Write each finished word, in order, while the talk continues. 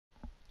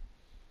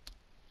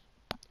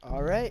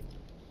All right.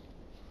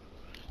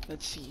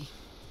 Let's see.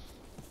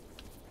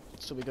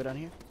 So we go down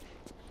here.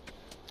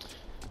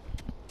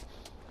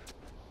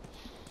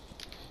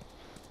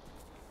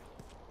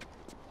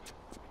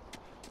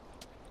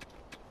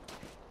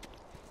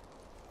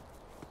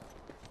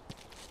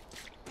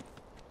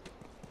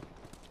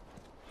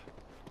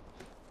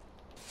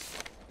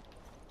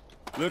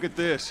 Look at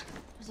this.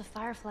 There's a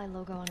Firefly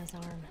logo on his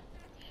arm.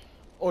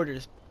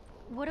 Orders.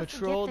 What if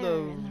Patrol we get there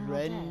the and they're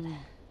all dead?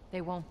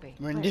 They won't be.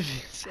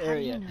 Rendivious How do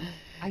area. you know?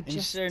 I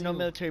just Ensure no do.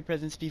 military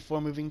presence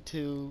before moving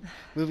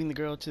the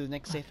girl to the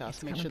next safe house.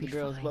 It's Make gonna sure the be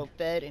girl is fine. well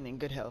fed and in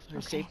good health. Her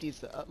Okay. safety is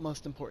the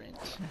utmost important.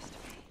 Has to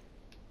be.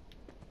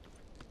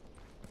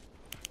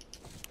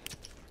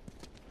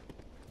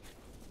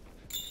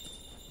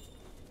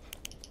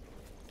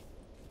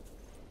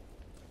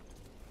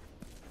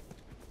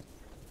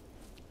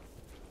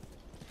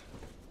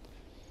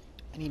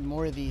 I need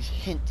more of these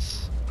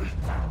hints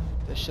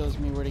that shows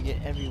me where to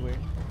get everywhere.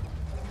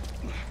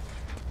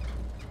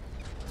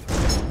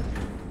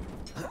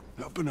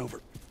 Up and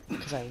over.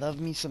 Because I love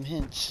me some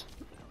hints.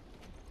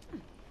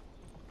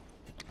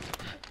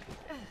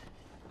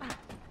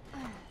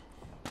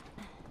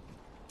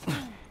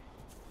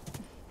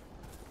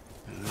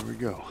 There we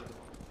go.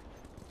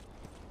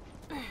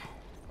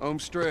 Home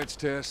stretch,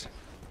 Tess.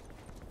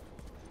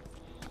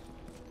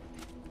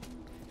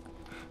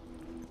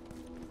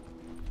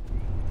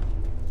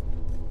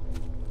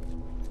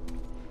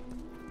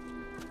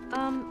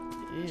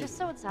 Just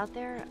so it's out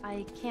there,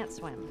 I can't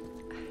swim.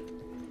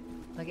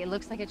 Look, it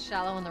looks like it's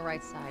shallow on the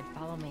right side.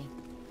 Follow me.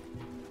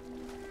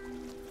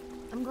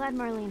 I'm glad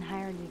Marlene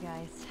hired you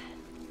guys.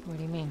 What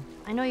do you mean?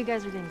 I know you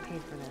guys are getting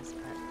paid for this,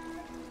 but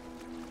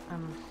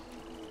I'm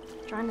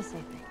trying to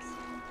save things.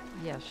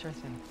 Yeah, sure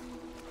thing.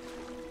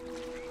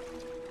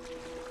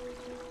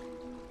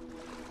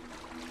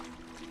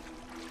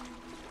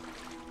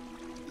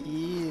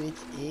 Ew,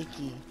 it's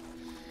icky.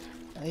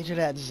 They should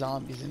have had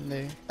zombies in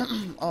there.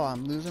 Oh,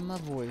 I'm losing my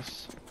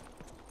voice.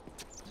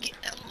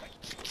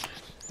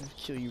 I'll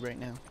kill you right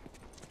now.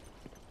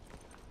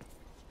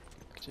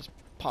 Just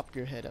pop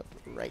your head up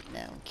right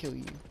now and kill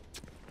you.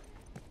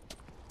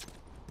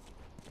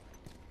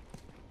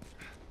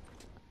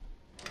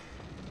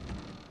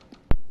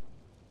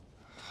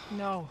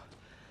 No.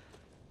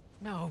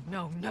 No,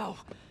 no, no.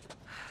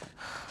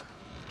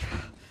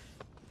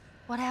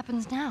 What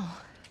happens now?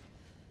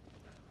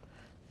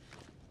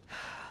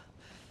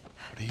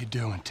 What are you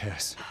doing,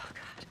 Tess?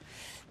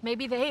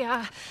 Maybe they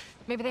had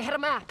a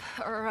map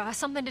or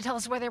something to tell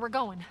us where they were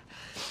going.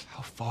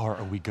 How far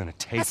are we gonna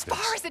take As this?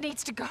 far as it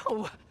needs to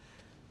go.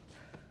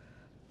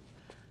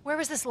 Where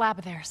was this lab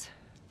of theirs?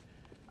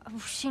 Oh,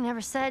 she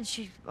never said.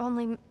 She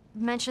only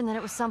mentioned that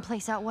it was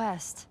someplace out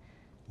west.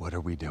 What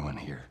are we doing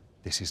here?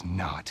 This is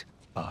not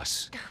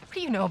us. What do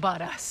you know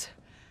about us?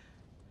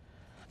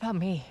 About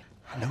me?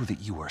 I know that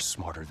you are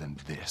smarter than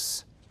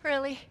this.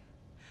 Really?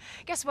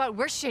 Guess what?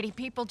 We're shitty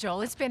people,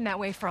 Joel. It's been that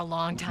way for a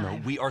long time.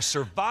 No, we are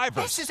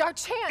survivors. This is our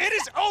chance. It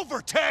is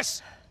over,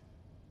 Tess!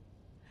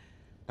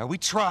 Now, we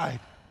tried.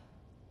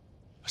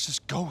 Let's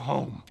just go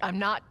home. I'm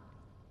not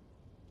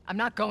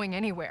going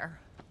anywhere.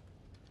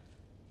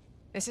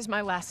 This is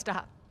my last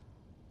stop.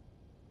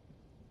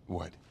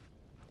 What?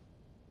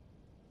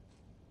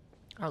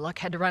 Our luck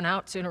had to run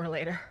out sooner or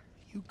later.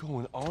 You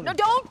going on? No,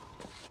 don't!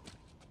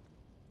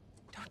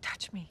 Don't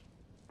touch me.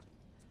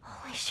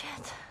 Holy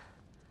shit.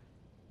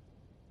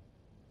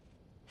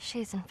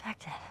 She's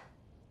infected.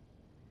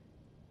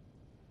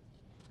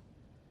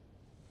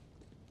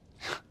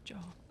 Joel,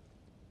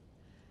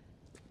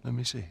 Let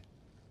me see.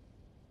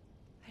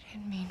 I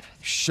didn't mean for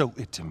this. Show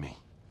it to me.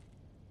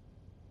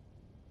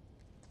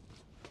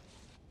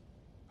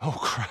 Oh,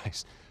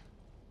 Christ.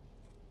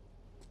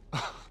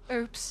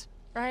 Oops,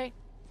 right?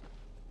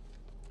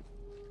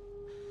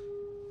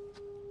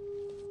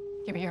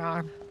 Give me your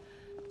arm.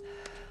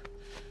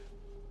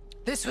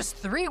 This was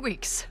 3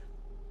 weeks.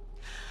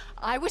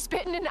 I was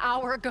bitten an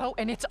hour ago,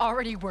 and it's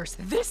already worse.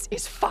 This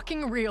is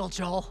fucking real,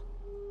 Joel.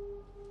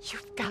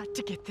 You've got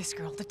to get this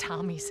girl to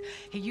Tommy's.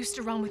 He used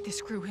to run with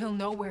this crew. He'll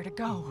know where to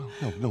go.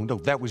 No.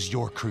 That was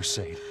your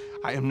crusade.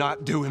 I am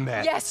not doing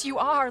that. Yes, you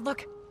are.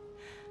 Look.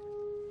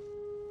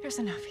 There's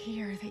enough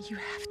here that you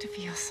have to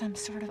feel some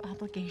sort of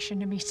obligation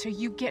to me, so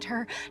you get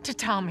her to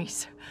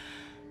Tommy's.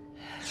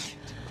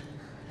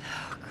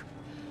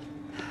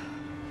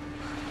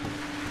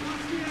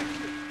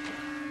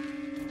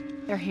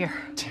 They're here.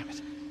 Damn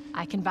it.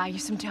 I can buy you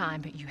some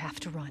time, but you have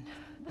to run.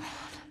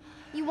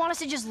 You want us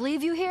to just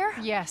leave you here?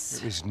 Yes.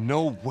 There is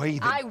no way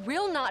that... I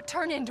will not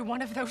turn into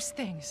one of those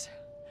things.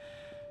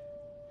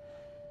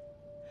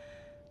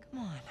 Come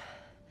on.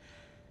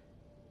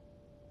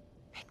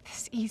 Make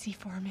this easy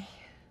for me.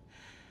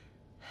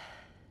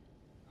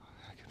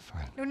 I can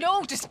find...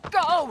 No, just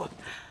go!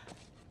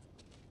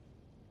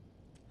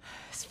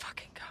 Just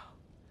fucking go.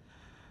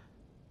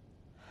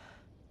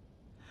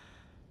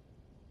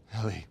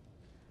 Ellie,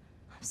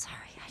 I'm sorry.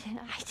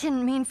 I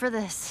didn't mean for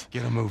this.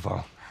 get a move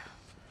on.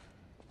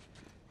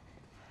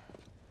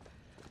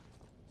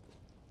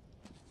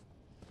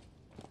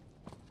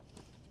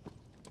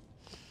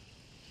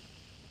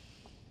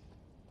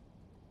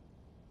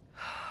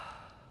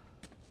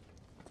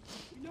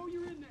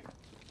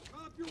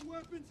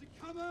 reinforcements and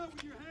come out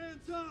with your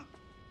hands up!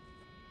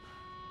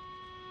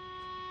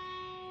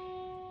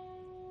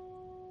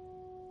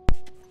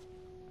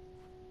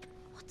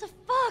 What the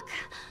fuck?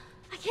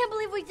 I can't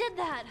believe we did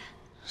that.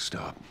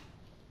 Stop.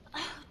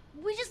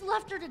 We just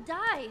left her to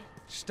die.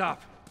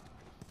 Stop.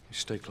 You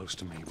stay close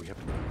to me. We have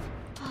to move.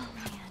 Oh,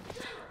 man.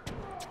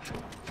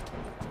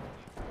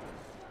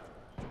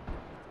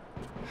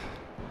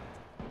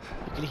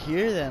 You can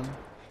hear them.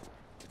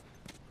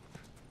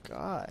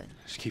 God.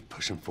 Just keep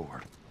pushing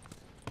forward.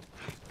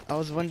 I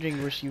was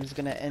wondering where she was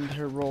gonna end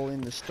her role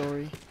in the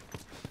story.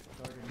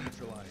 Target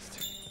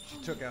neutralized. She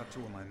took out 2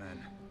 of my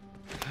men.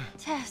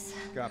 Tess.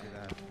 Copy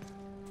that.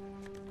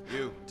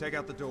 You, take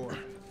out the door.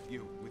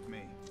 You, with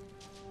me.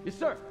 Yes,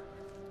 sir.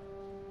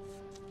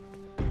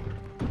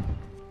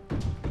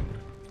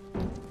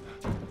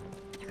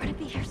 They're gonna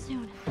be here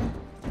soon.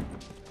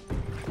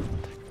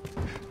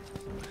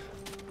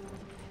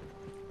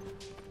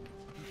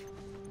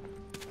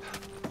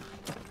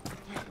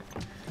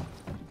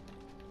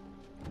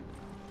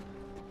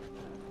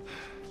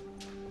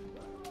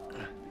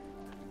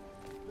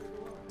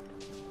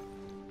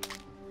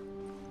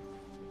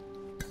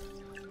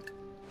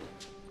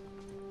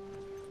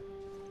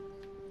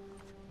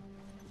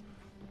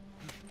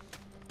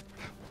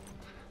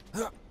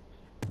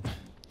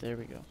 There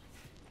we go.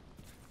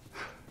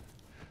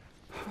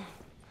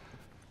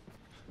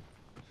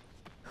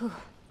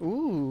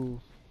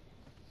 Ooh.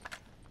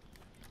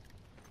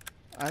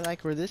 I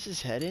like where this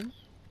is headed.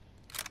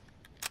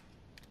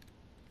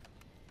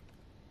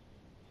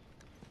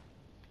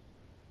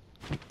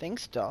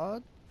 Thanks,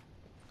 dog.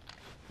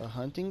 A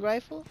hunting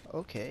rifle?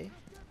 Okay.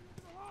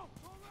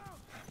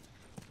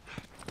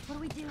 What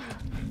do we do?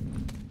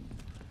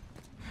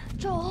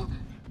 Joel?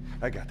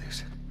 I got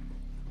this.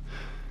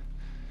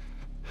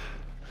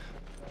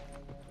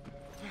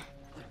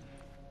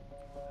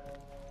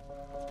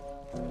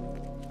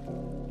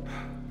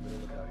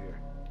 Look out here.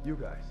 You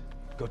guys,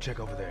 go check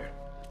over there.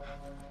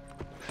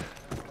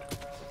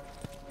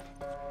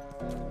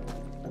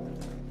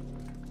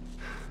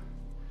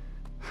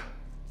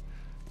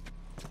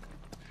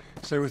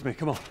 Stay with me.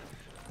 Come on.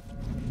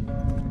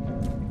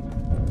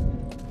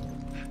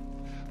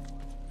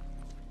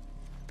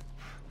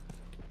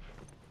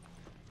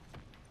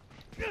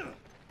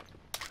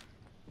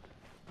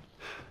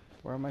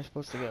 Where am I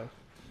supposed to go?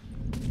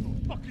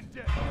 Fucking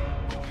dead.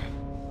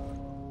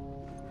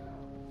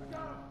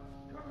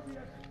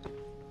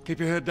 Keep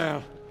your head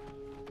down.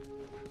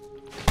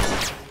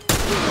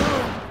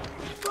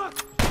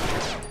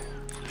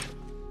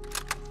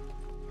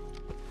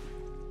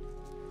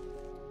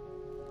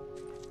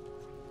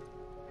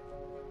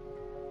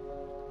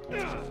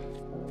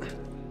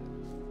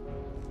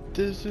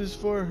 This is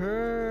for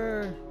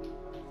her.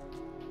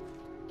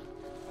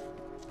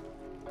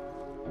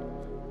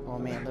 Oh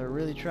man, they're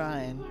really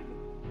trying.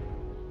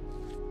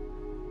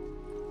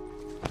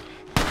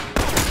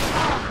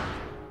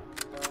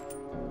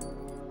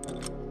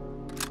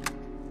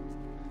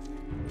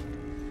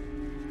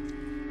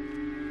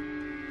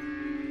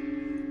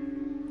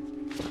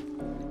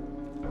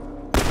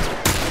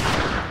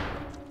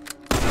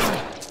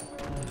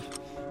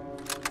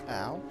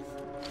 Ow.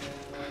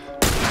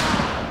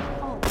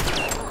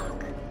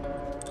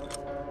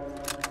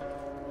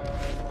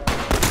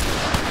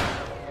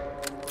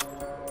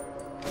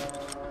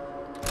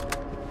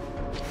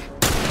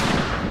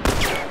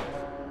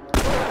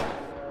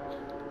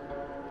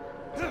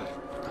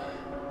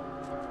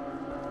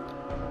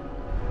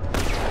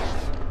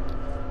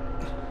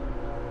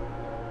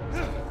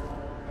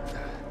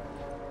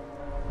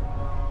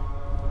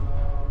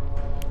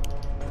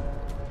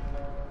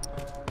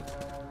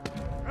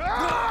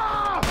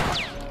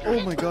 Oh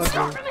my god,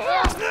 bro.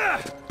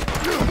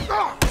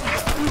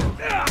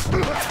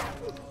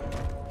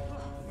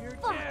 You're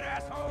dead,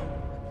 asshole.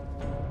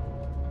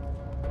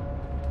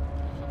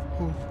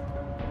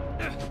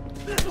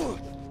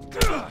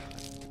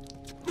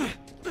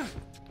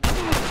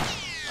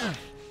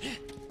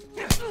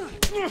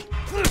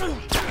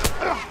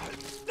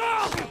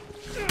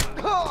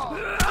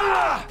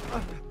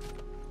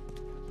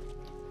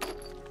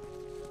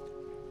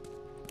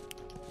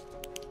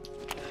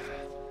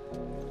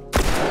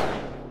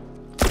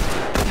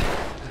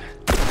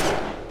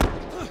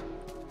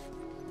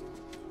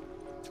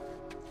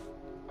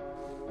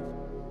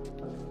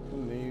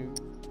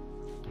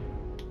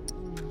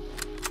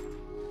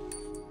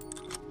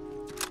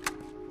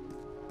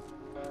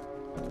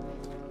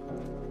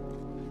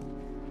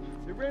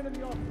 They ran in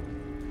the office.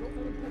 Don't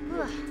let them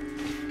go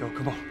through. Go,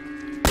 come on.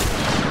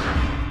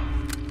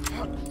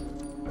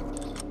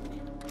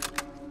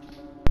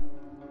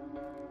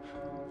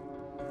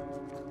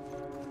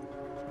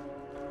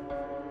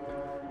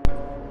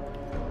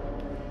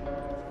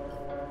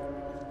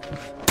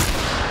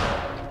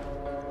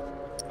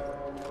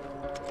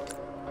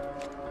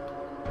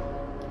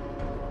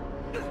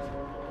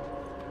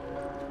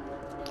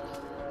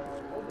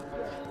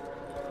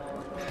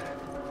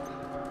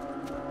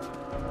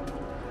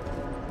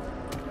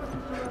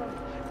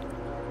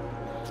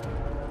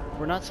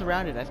 We're not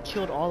surrounded. I've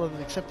killed all of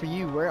them except for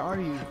you. Where are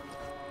you?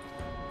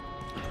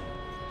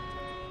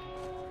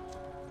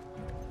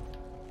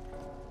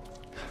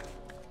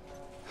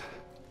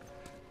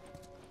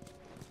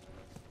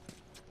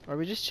 Are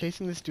we just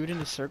chasing this dude in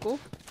a circle?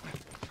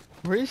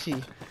 Where is he?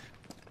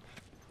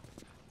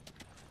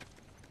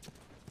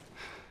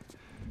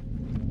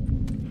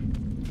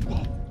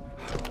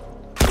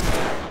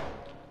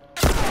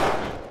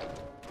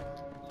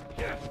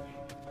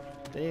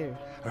 There.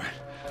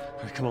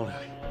 Alright, come on,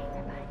 Abby.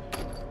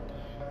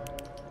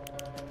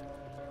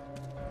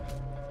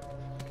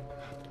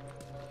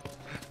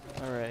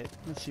 Alright,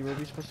 let's see, where are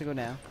we supposed to go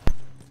now?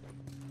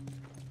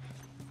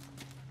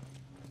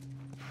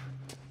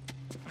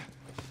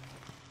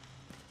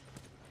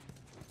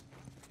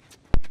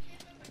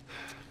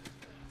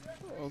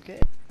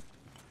 Okay.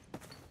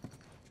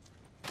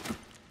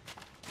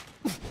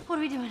 What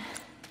are we doing?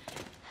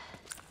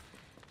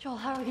 Joel,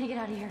 how are we gonna get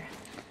out of here?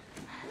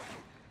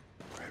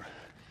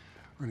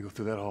 We're gonna go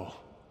through that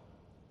hall.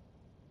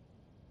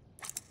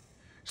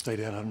 Stay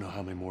down, I don't know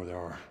how many more there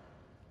are.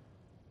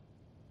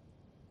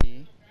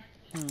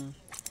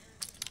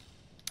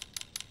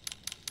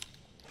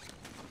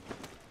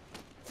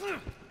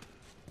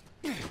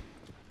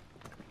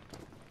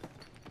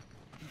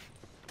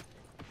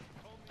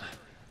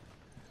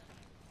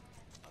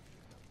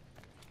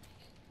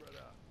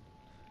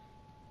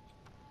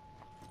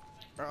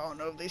 I don't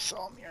know if they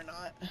saw me or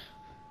not.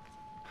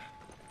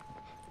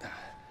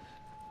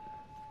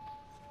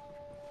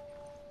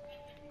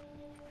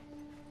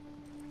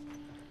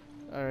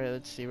 Alright,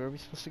 let's see. Where are we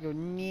supposed to go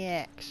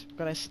next?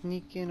 Gotta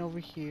sneak in over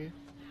here.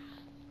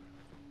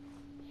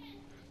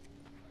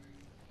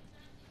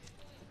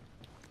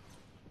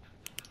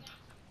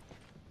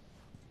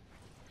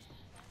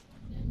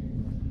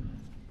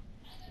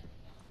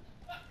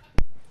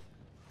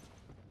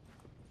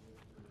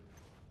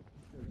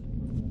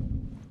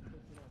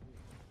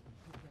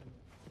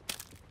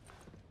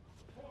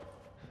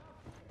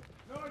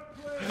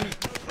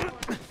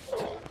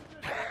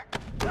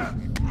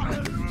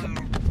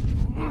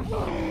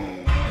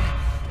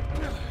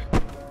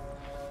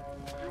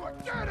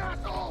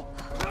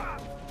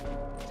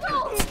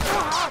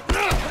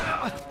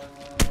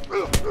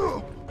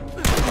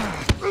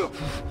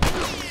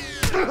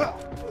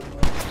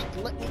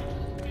 Let me.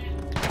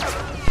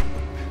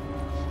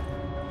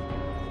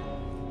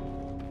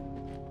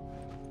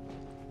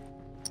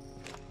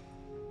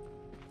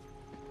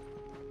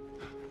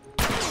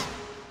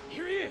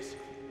 Here he is!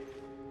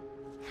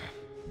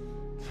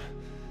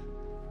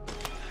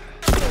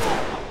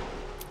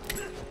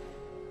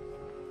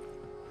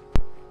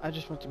 I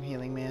just want some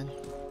healing, man.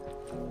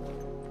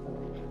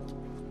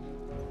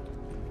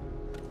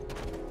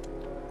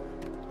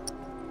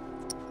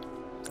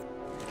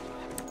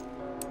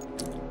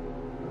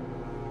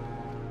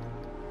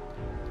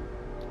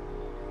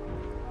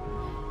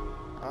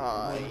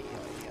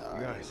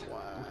 Guys,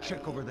 we'll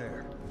check over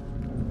there.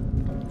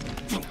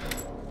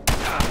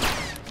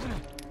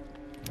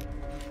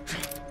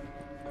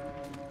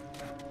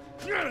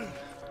 There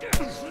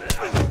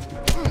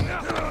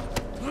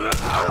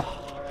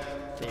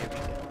we go.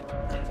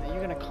 Now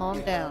you're gonna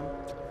calm down.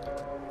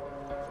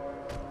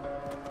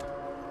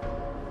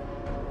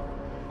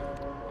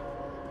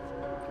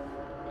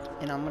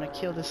 And I'm gonna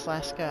kill this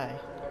last guy.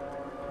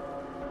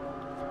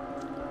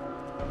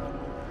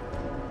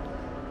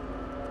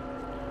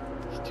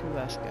 These two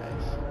last guys.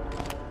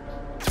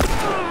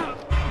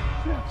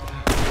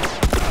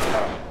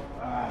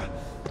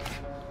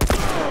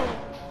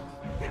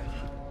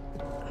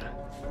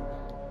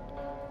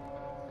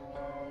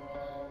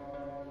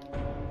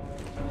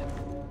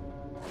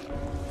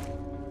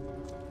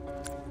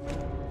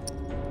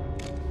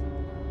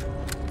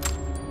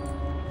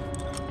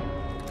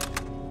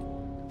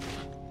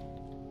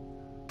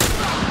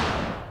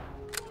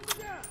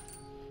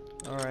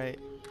 Alright.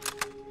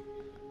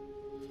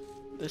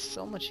 There's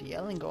so much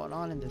yelling going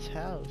on in this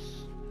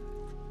house.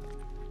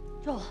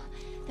 Joel,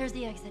 there's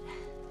the exit.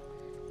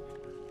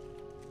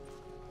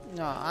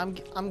 No,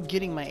 I'm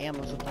getting my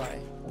ammo supply.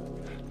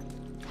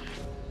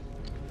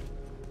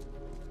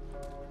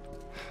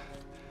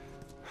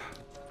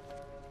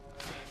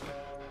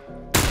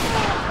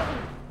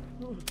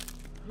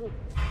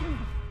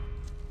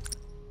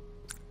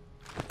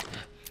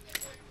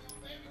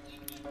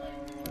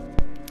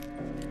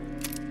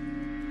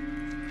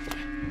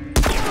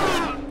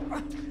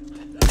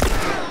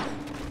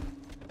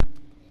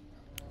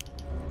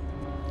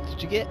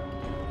 Did you get?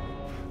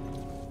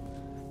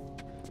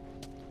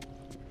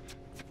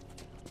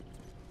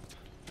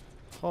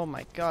 Oh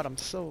my god, I'm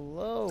so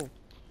low.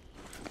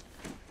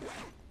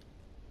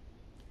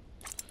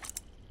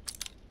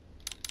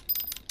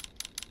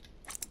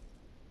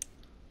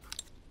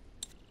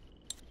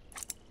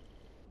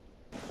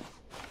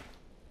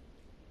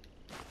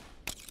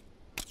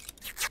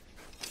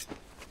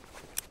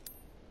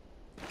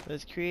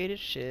 Let's create a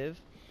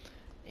shiv.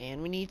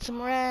 And we need some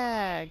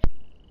rag.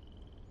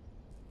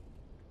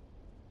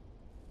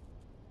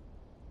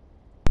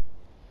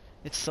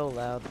 It's so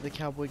loud. The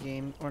cowboy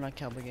game, or not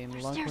cowboy game, the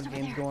Longhorn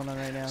game's going on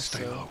right now, Stay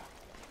so low.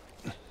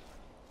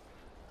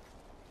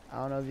 I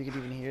don't know if you could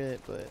even hear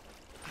it, but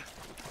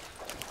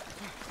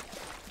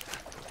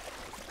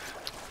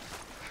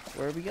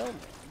where are we going?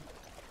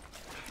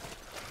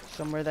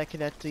 Somewhere that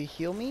could actually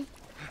heal me?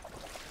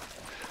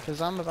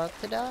 Cause I'm about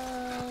to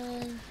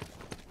die.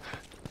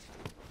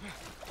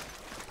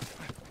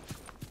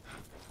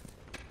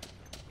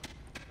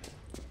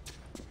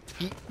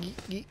 Yeet, yeet,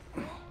 yeet.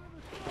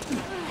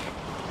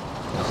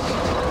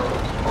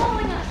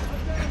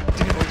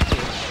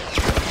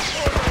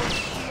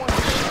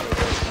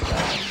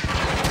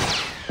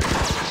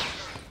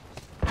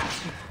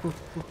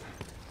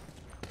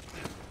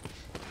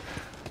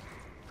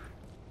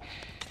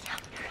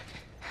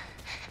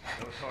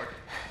 No target.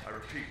 I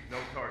repeat, no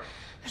target.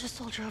 There's a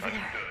soldier over there.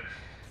 Hold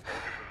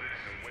your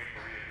position and wait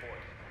for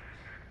reinforcements.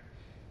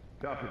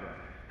 Copy that.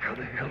 How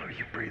the hell are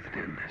you breathing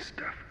in this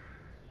stuff?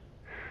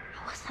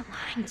 I wasn't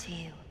lying to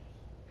you.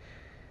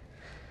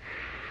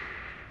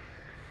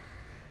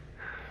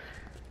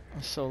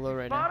 I'm so low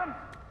right now. Bottom?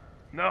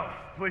 No,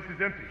 place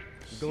is empty.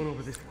 We're going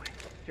over this way.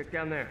 Check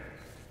down there.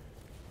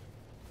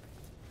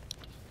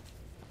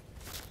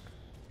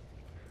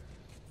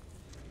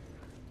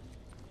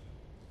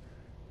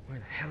 Where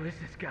the hell is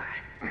this guy?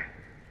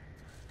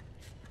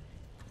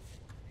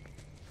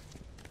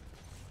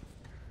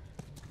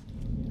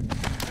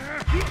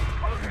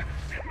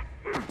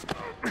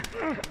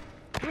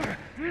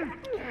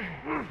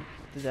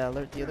 Did that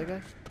alert the other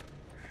guy?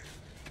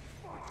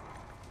 Oh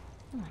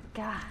my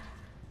god.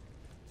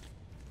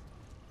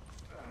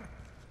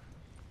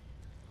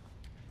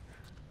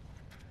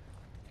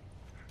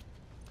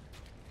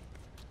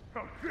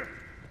 Oh, shit.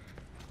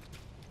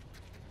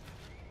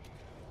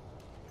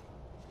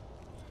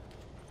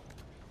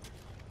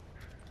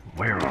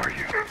 Where are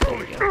you?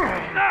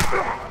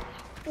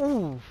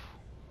 Ooh.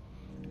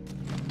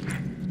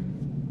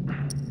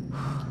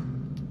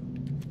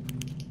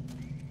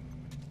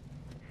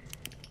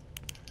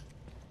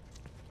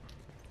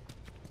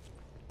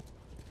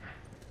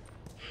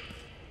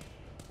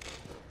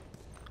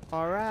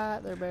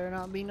 Alright, there better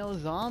not be no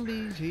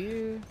zombies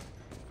here.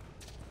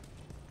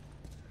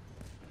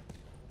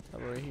 Oh,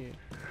 we're here.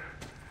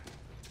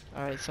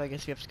 Alright, so I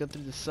guess we have to go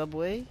through the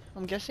subway,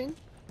 I'm guessing?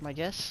 My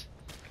guess?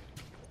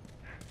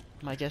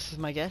 My guess is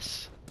my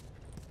guess.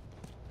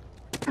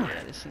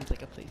 Yeah, this seems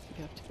like a place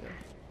we have to go.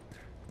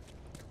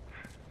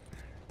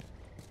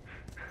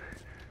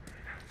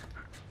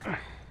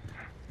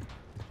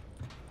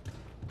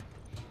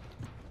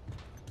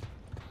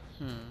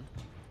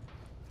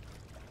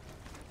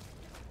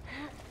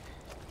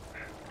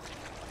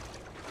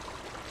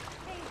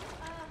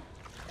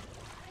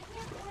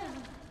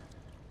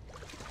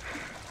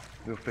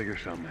 We'll figure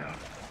something out.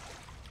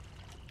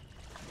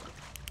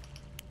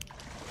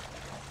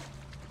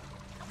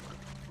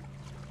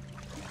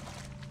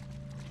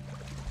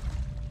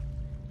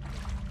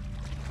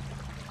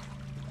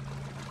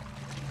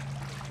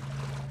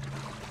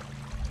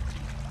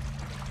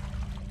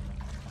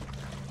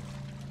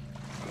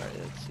 Alright,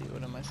 let's see,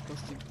 what am I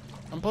supposed to...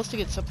 I'm supposed to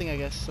get something, I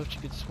guess, so she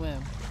could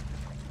swim.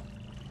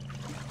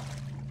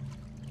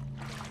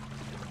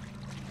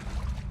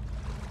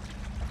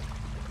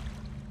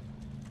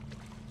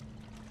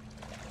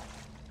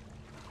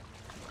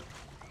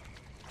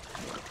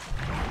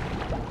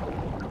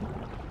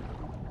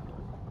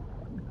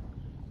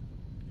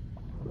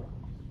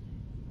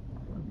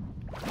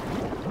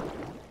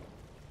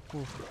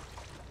 Oof.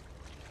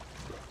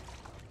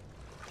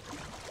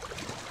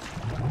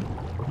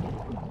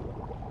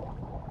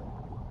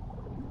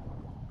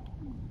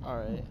 All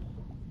right.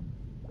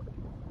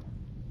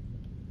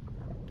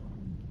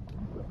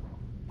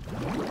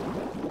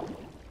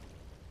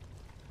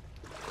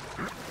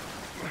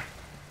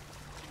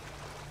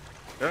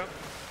 Yep.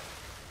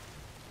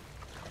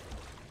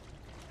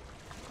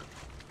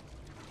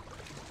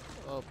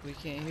 Oh, we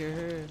can't hear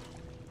her.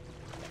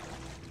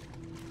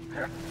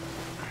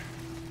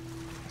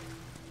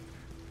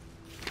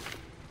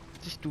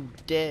 This dude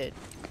dead.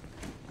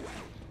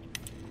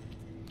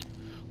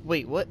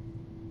 Wait, what?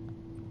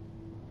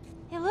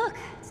 Hey, look,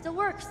 it still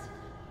works.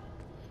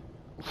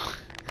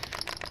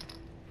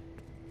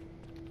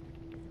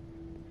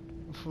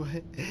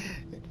 What?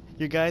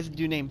 Your guy's a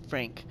dude named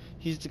Frank.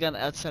 He's the guy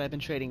outside I've been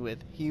trading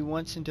with. He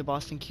wants into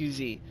Boston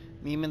QZ.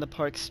 Meet him in the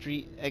Park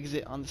Street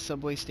exit on the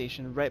subway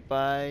station, right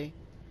by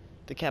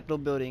the Capitol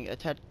building.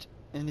 Attached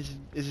in is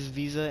his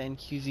visa and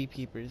QZ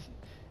peepers.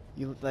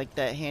 You like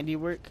that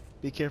handiwork?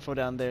 Be careful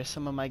down there.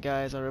 Some of my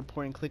guys are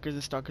reporting clickers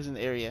and stalkers in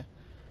the area.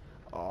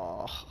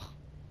 Oh,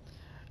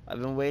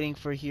 I've been waiting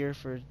here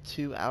for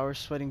 2 hours,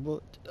 sweating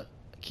bullet. I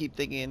keep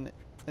thinking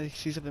I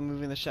see something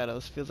moving in the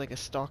shadows. Feels like a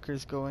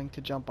stalker's going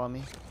to jump on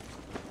me.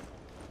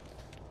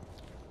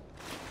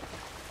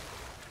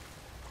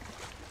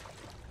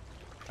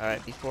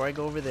 Alright, before I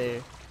go over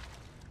there,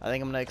 I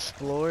think I'm gonna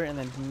explore and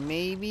then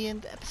maybe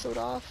end the episode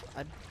off.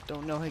 I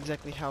don't know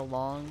exactly how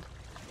long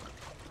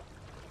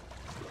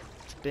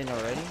it's been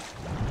already.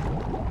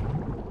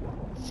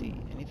 Let's see,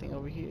 anything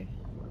over here?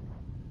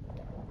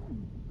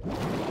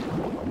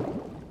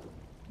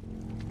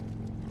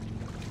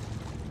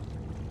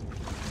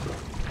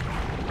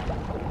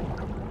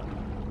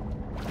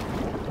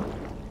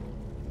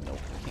 Nope,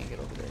 I can't get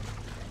over there.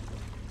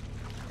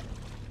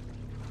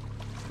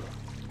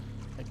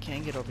 I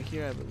can get over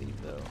here, I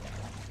believe, though.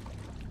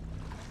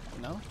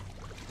 No?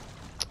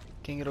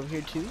 Can you get over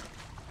here too?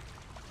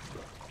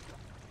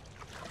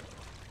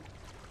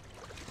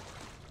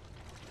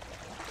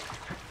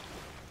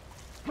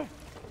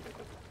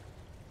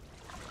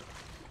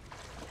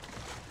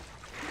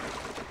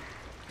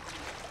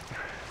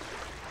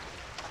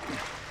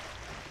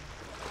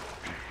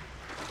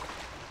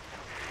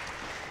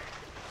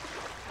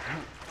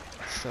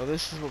 So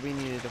this is what we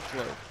needed to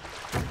float.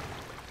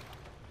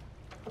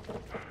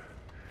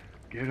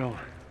 Get on.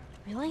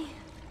 Really?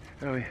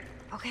 Ellie,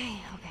 Okay,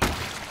 okay.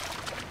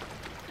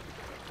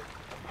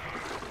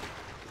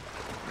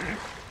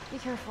 Be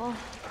careful.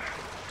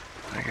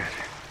 I got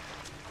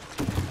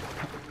you.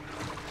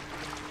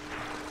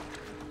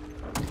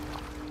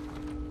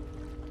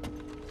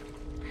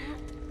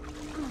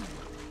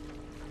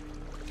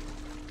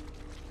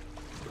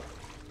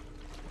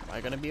 Am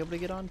I gonna be able to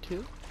get on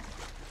too?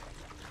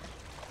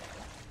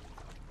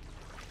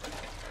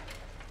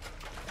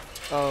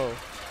 Oh,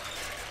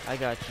 I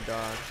got you,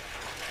 dog.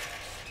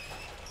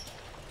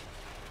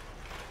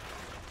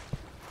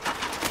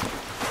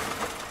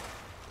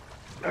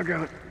 I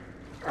got it.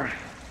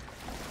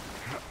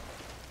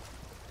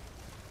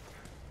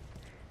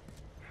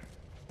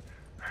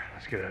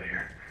 Let's get out of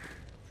here.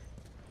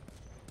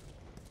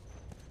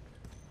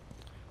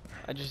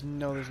 I just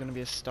know there's gonna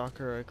be a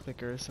stalker or a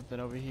clicker or something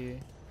over here.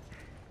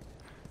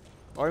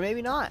 Or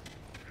maybe not.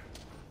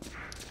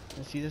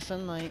 I see the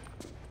sunlight.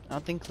 I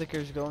don't think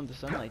clickers go in the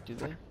sunlight, do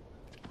they?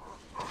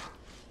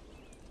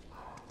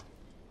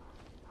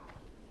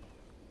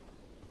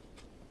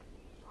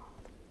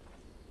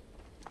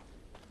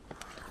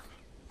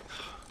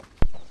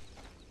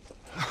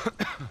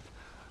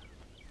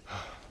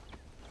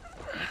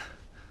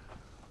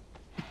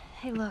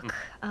 Hey, look,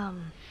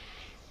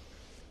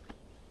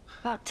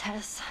 about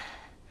Tess.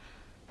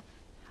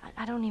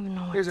 I don't even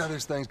know what Here's how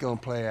this thing's gonna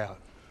play out.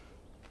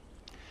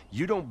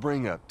 You don't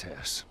bring up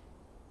Tess.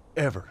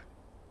 Ever.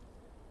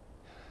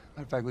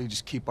 Matter of fact, we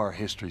just keep our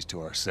histories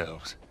to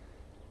ourselves.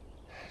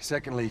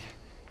 Secondly,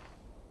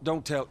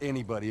 don't tell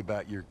anybody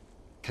about your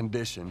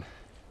condition.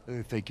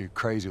 They think you're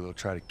crazy, they'll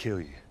try to kill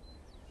you.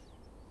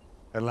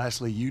 And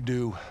lastly, you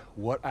do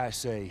what I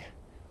say,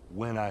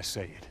 when I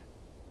say it.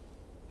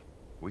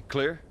 We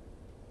clear?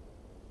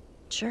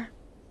 Sure.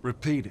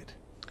 Repeat it.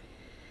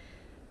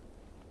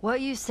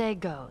 What you say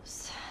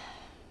goes.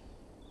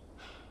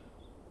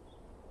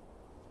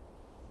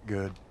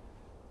 Good.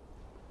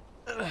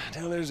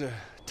 Now there's a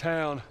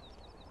town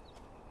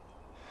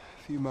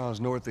a few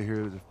miles north of here.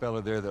 There's a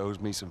fella there that owes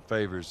me some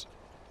favors.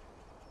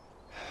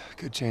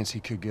 Good chance he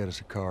could get us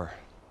a car.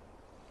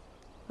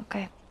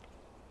 Okay.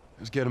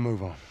 Let's get a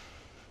move on.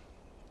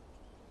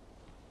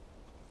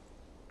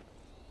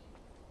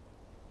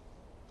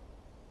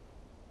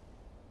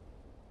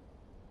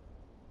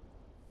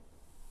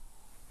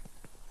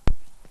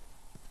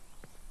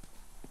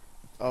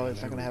 Oh,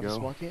 it's There not gonna we have us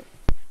go. walk it?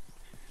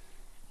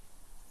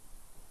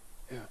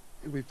 Yeah,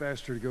 it'll be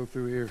faster to go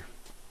through here.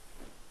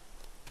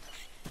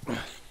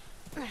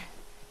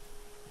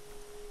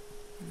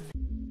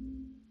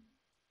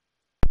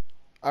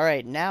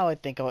 Alright, now I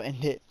think I'll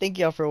end it. Thank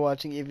y'all for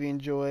watching. If you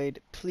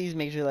enjoyed, please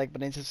make sure to like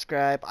button and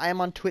subscribe. I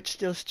am on Twitch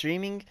still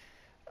streaming.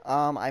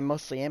 I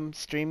mostly am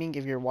streaming.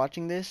 If you're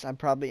watching this, I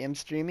probably am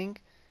streaming.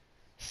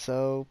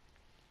 So,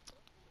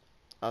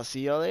 I'll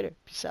see y'all later.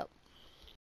 Peace out.